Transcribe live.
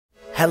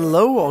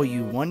Hello, all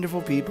you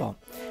wonderful people.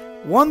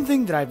 One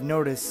thing that I've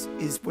noticed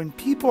is when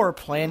people are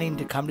planning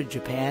to come to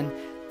Japan,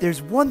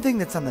 there's one thing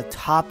that's on the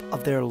top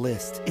of their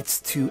list. It's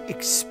to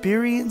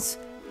experience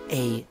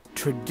a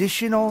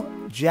traditional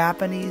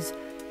Japanese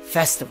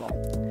festival.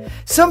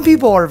 Some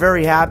people are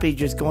very happy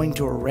just going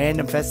to a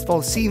random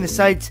festival, seeing the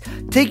sights,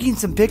 taking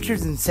some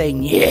pictures and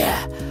saying,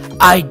 yeah,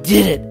 I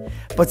did it.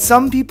 But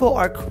some people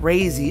are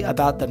crazy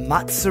about the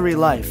Matsuri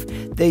life.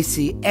 They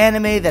see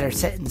anime that are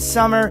set in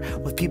summer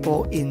with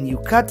people in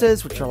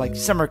Yukatas, which are like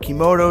summer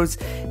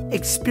kimonos,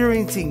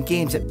 experiencing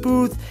games at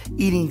booth,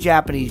 eating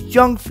Japanese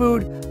junk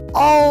food,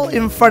 all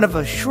in front of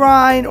a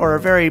shrine or a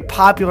very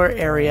popular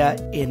area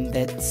in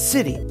that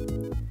city.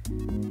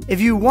 If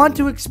you want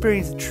to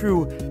experience a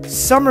true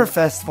summer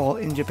festival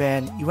in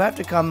Japan, you have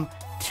to come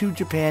to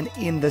Japan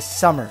in the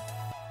summer,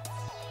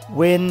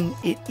 when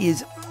it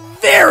is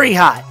very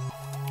hot.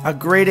 A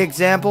great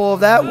example of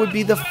that would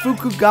be the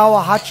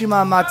Fukugawa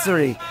Hachiman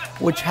Matsuri,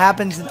 which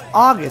happens in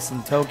August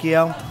in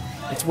Tokyo.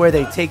 It's where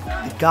they take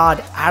the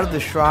god out of the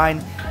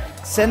shrine,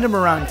 send him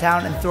around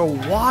town, and throw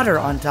water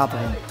on top of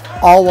him,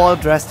 all while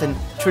dressed in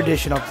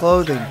traditional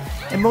clothing.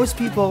 And most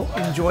people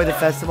enjoy the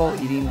festival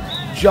eating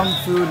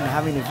junk food and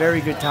having a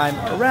very good time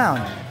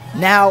around.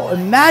 Now,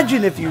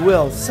 imagine, if you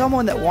will,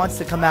 someone that wants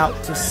to come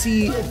out to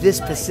see this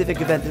specific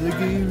event. They're like,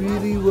 I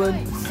really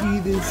want to see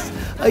this.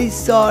 I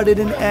saw it in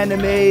an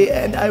anime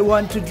and I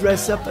want to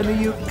dress up in a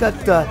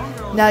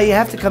yukata. Now, you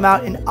have to come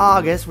out in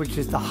August, which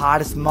is the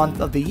hottest month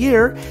of the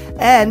year,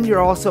 and you're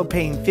also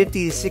paying $50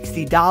 to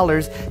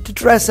 $60 to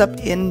dress up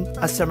in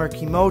a summer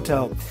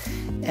kimono.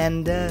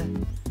 And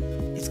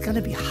it's going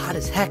to be hot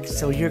as heck,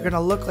 so you're going to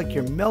look like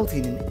you're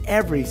melting in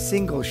every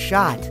single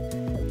shot.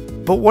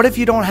 But what if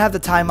you don't have the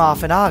time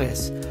off in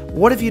August?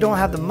 What if you don't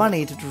have the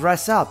money to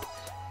dress up?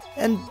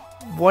 And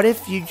what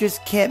if you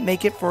just can't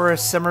make it for a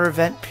summer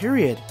event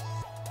period?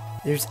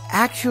 There's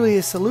actually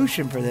a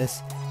solution for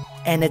this,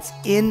 and it's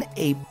in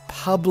a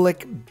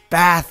public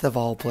bath of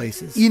all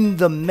places. In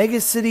the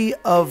megacity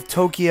of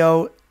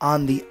Tokyo,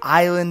 on the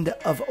island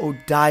of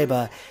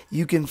Odaiba,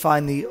 you can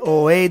find the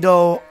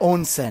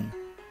Ōedo-onsen,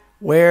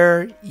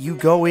 where you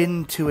go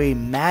into a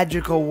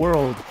magical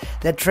world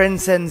that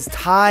transcends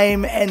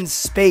time and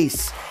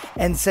space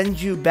and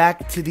sends you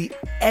back to the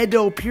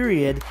Edo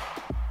period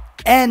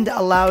and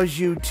allows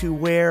you to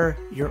wear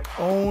your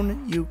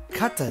own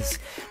yukatas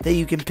that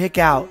you can pick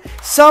out.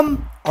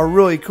 Some are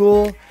really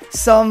cool,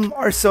 some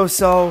are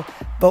so-so,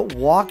 but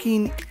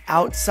walking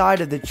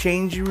outside of the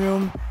changing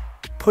room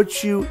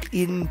puts you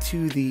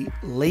into the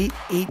late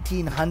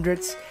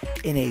 1800s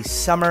in a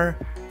summer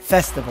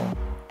festival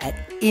at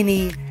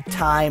any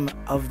time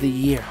of the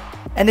year.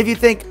 And if you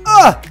think,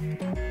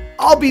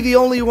 I'll be the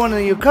only one in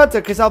the yukata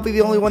because I'll be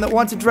the only one that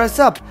wants to dress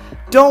up,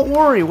 don't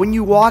worry. When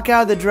you walk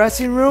out of the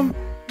dressing room,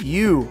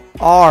 you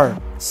are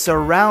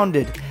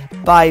surrounded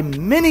by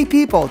many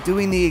people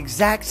doing the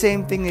exact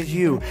same thing as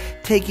you,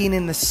 taking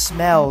in the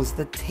smells,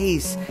 the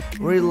tastes,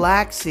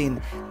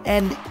 relaxing,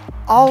 and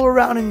all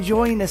around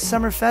enjoying a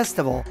summer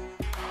festival,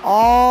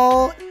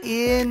 all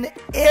in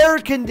air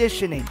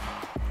conditioning.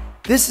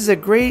 This is a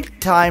great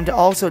time to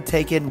also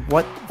take in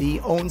what the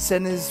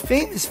onsen is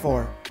famous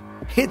for.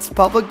 It's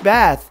public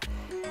bath,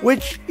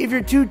 which if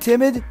you're too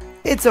timid,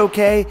 it's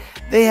okay.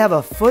 They have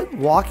a foot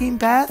walking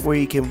path where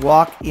you can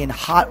walk in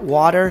hot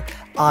water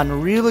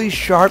on really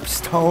sharp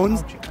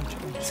stones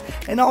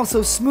and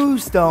also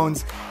smooth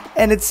stones,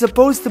 and it's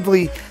supposed to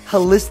be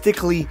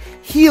holistically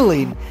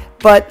healing,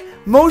 but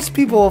most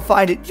people will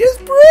find it just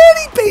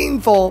pretty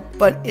painful,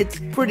 but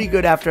it's pretty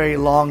good after a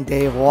long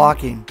day of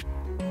walking.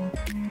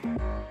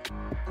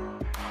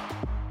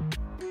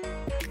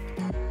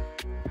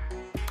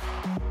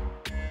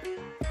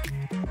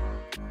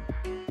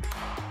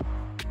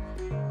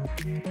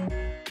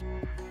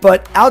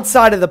 But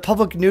outside of the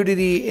public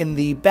nudity in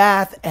the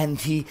bath and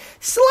the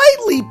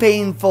slightly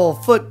painful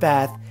foot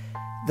bath,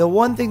 the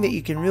one thing that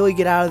you can really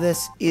get out of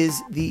this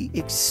is the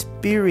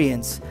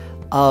experience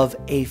of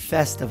a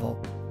festival.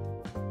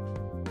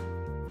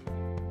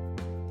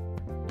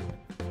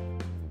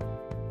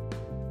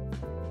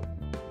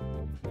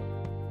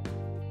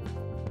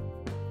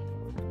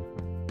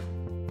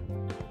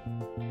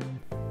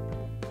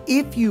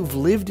 If you've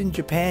lived in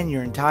Japan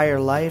your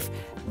entire life,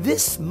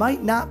 this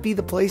might not be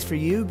the place for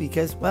you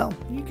because, well,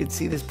 you can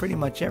see this pretty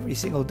much every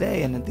single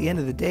day, and at the end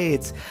of the day,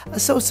 it's a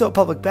so-so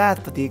public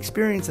bath, but the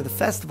experience of the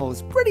festival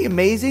is pretty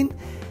amazing.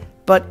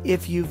 But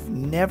if you've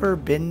never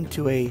been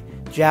to a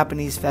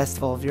Japanese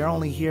festival, if you're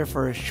only here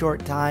for a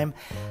short time,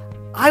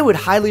 I would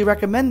highly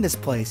recommend this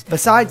place.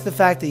 Besides the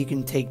fact that you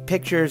can take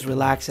pictures,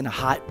 relax in a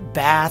hot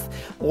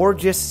bath, or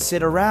just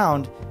sit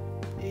around,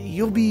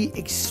 you'll be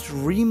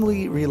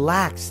extremely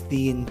relaxed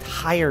the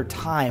entire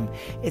time.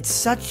 It's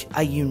such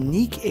a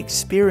unique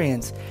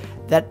experience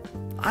that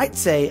I'd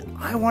say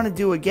I want to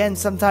do again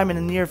sometime in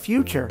the near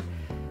future.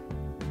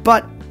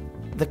 But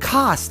the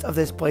cost of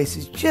this place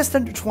is just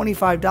under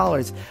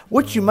 $25,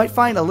 which you might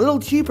find a little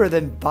cheaper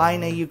than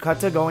buying a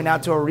yukata going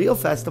out to a real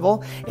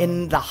festival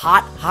in the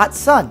hot, hot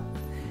sun.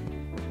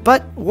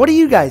 But what do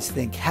you guys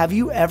think? Have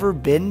you ever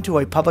been to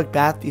a public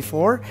bath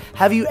before?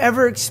 Have you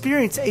ever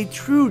experienced a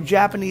true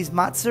Japanese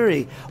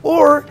matsuri?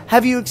 Or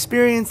have you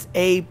experienced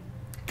a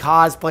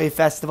cosplay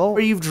festival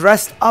where you've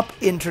dressed up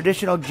in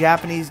traditional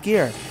Japanese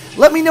gear?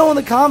 Let me know in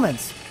the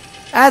comments.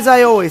 As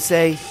I always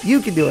say,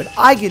 you can do it,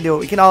 I can do it,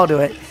 we can all do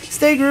it.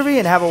 Stay groovy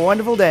and have a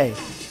wonderful day.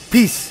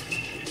 Peace.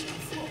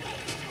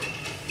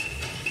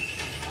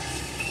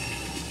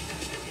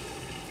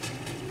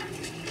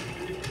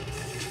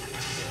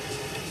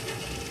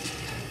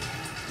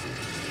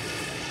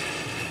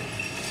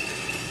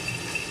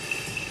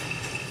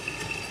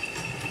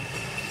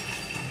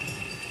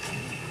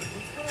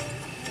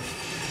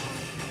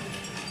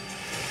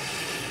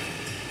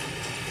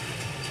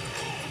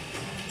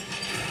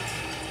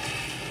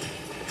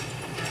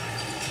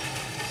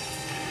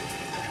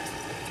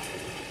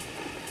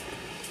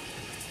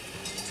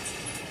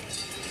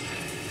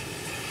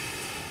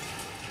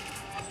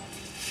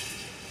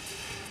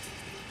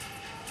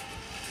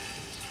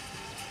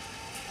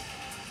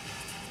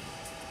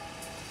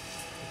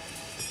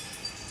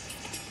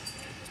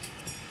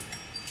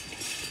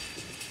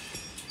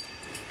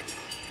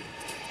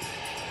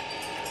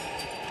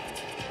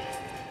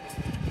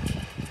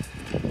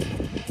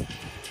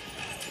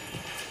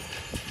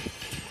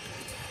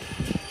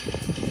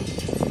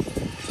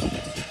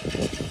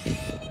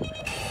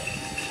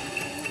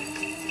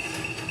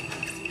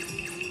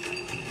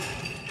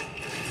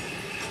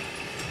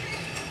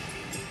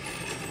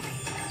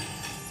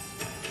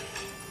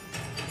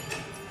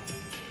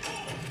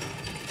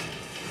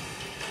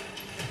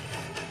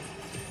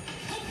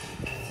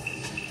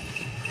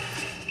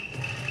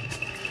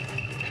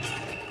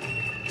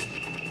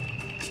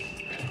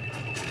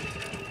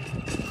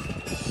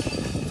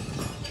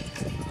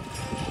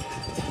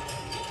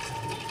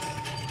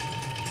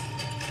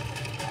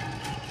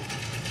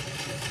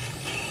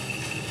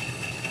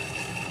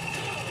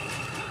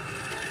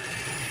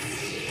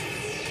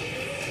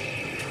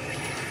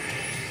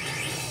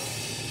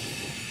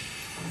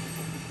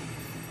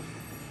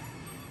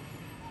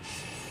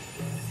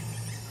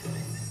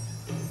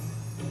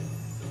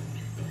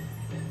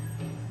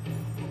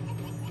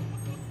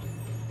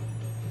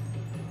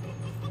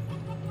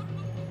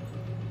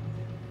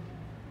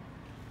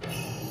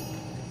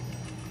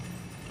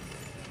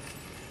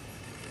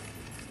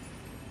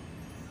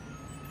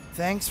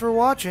 Thanks for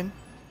watching.